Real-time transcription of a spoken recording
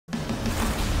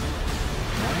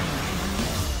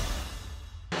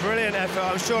brilliant effort.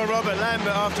 I'm sure Robert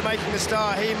Lambert, after making the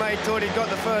start thought he'd got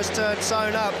the first turn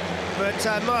sewn up. But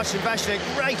Marcin Vashlik,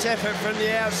 great effort from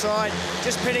the outside,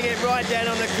 just pinning it right down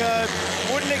on the curb.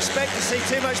 Wouldn't expect to see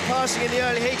too much passing in the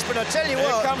early heats, but I tell you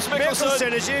what,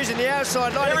 Mikkelsen is using the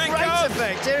outside line. Great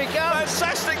effect. Here he comes.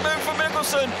 Fantastic move from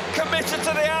Mikkelsen, committed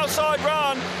to the outside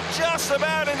run, just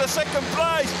about in the second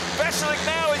place. Vashlik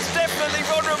now is definitely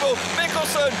vulnerable.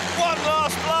 Mikkelsen, one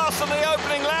last blast on the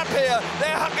opening lap here.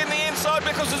 They're hugging the inside.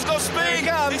 Mikkelsen's got speed.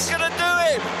 He's going to do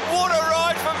it. What a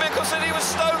ride from Mikkelsen. He was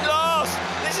stoked last.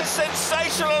 This is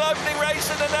sensational opening race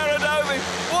in the Narodovi.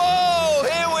 Whoa,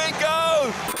 here we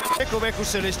go.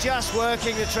 Mikkelsen is just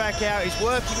working the track out. He's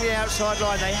working the outside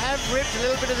line. They have ripped a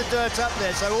little bit of the dirt up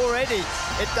there, so already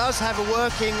it does have a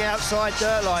working outside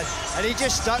dirt line. And he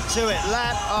just stuck to it,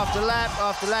 lap after lap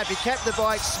after lap. He kept the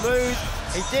bike smooth.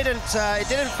 It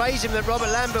didn't faze him that Robert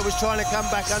Lambert was trying to come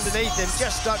back underneath him.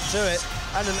 Just stuck to it,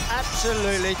 and an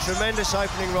absolutely tremendous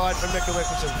opening ride from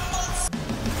Mikkelsen.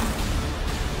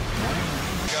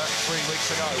 3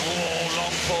 weeks ago. Oh,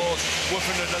 long pause.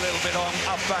 Woofenden a little bit on,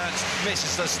 up bounce,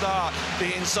 misses the start.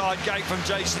 The inside gate from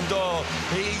Jason Doyle.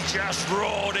 He just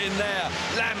roared in there.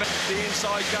 Lambert, the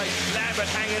inside gate. Lambert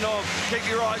hanging on. Keep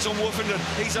your eyes on Woofenden.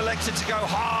 He's elected to go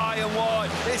high and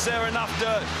wide. Is there enough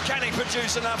dirt? Can he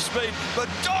produce enough speed? But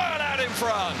Doyle out in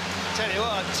front. Tell you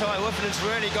what, Ty Woofenden's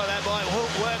really got that bike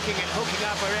working and hooking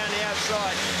up around the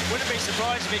outside. Wouldn't be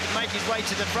surprised if he could make his way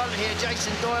to the front here.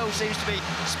 Jason Doyle seems to be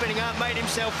spinning up, made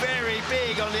himself very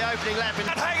big on the opening lap. And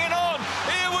hanging on,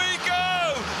 here we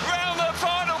go, round the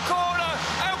final corner,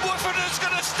 and Woofenden's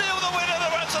going to steal the win of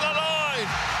the run to the line.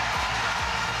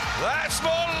 That's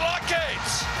more like it.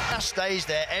 Just stays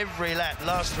there every lap,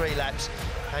 last 3 laps,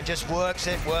 and just works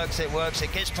it,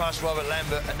 gets past Robert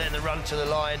Lambert, and then the run to the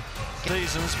line.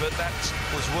 Seasons, but that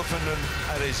was Woofenden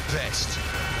at his best.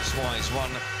 That's why he's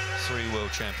won 3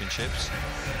 World Championships.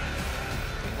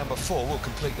 Number 4 will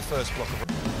complete the first block of...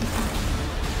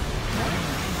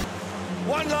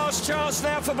 One last chance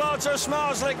now for Bartosz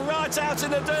Zmarzlik, right out in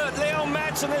the dirt. Leon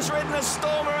Madsen has ridden a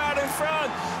stormer out in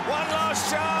front. One last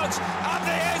chance, up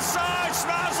the inside,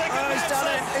 Zmarzlik and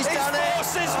Madsen. He's done it.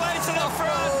 Forced his way to the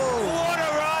front. What a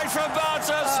ride from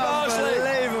Bartosz Zmarzlik.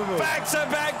 Unbelievable.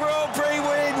 Back-to-back Grand Prix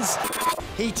wins.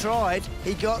 He tried,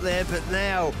 he got there, but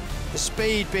now the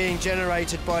speed being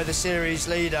generated by the series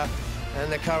leader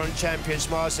and the current champion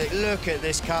Zmarzlik. Look at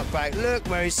this cutback. Look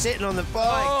where he's sitting on the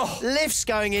bike. Oh. Lifts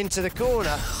going into the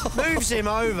corner, moves him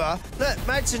over. Look,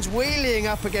 Madsen's wheeling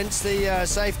up against the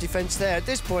safety fence there. At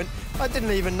this point, I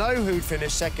didn't even know who'd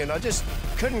finished second. I just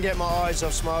couldn't get my eyes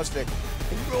off Zmarzlik.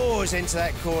 He roars into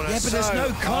that corner. Yeah, but there's no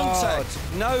contact.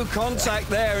 No contact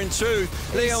there, in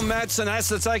truth. Leon Madsen has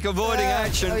to take avoiding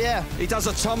action. Oh, yeah. He does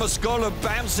a Thomas Goller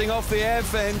bouncing off the air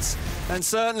fence and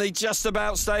certainly just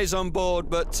about stays on board,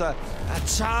 but a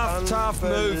tough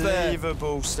move there.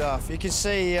 Unbelievable stuff. You can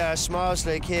see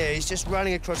Zmarzlik here. He's just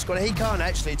running across the corner. He can't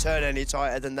actually turn any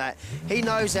tighter than that. He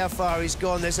knows how far he's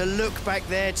gone. There's a look back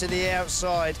there to the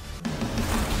outside.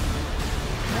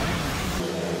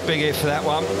 Big hit for that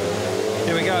one.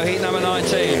 Here we go, heat number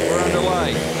 19. We're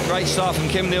underway. Great start from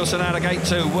Kim Nielsen out of gate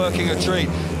 2, working a treat.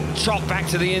 Chop back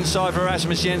to the inside for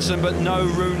Rasmus Jensen, but no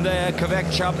room there.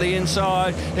 Kvek up the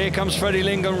inside. Here comes Freddie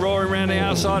Lingen roaring around the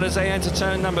outside as they enter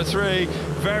turn number 3.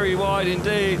 Very wide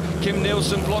indeed. Kim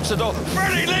Nielsen blocks the door.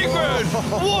 Freddie Lindgren!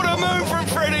 What a move from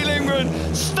Freddie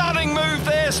Lindgren! Stunning move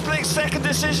there. Split-second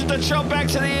decision to chop back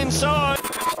to the inside.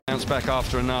 Bounce back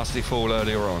after a nasty fall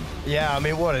earlier on. Yeah, I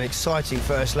mean, what an exciting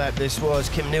first lap this was.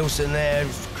 Kim Nielsen there,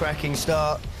 cracking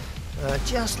start.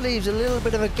 Just leaves a little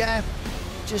bit of a gap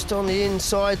just on the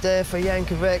inside there for Jan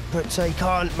Kvek, but he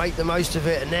can't make the most of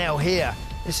it. And now here,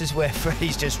 this is where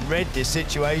Freddie's just read this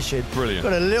situation. Brilliant.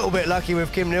 Got a little bit lucky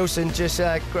with Kim Nielsen just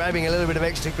grabbing a little bit of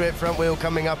extra grip, front wheel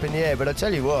coming up in the air. But I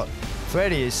tell you what,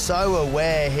 Freddie is so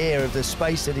aware here of the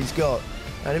space that he's got.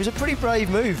 And it was a pretty brave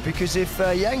move, because if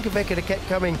Jan Kvek had kept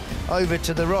coming over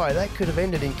to the right, that could have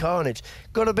ended in carnage.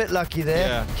 Got a bit lucky there.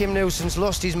 Yeah. Kim Nielsen's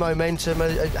lost his momentum.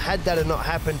 Had that not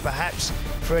happened, perhaps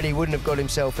Freddie wouldn't have got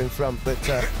himself in front. But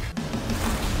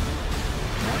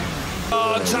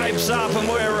oh, tapes up and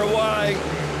we're away.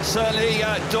 Certainly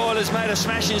Doyle has made a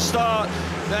smashing start.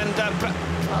 And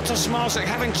Bartosz Zmarzlik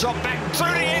having dropped back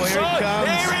through the inside.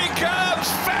 Here he comes.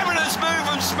 Fabulous move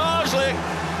from Zmarzlik.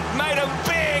 Made a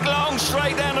big, long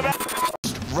straight down the back.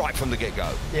 Right from the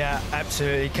get-go. yeah,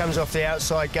 absolutely. Comes off the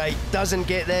outside gate, doesn't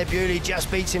get there beauty,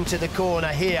 just beats him to the corner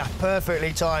here.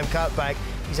 Perfectly timed cutback.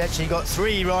 He's actually got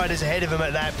 3 riders ahead of him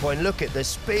at that point. Look at the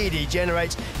speed he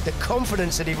generates, the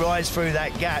confidence that he rides through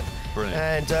that gap. Brilliant.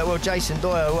 And, well, Jason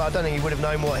Doyle, I don't think he would have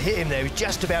known what hit him there. He was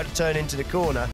just about to turn into the corner.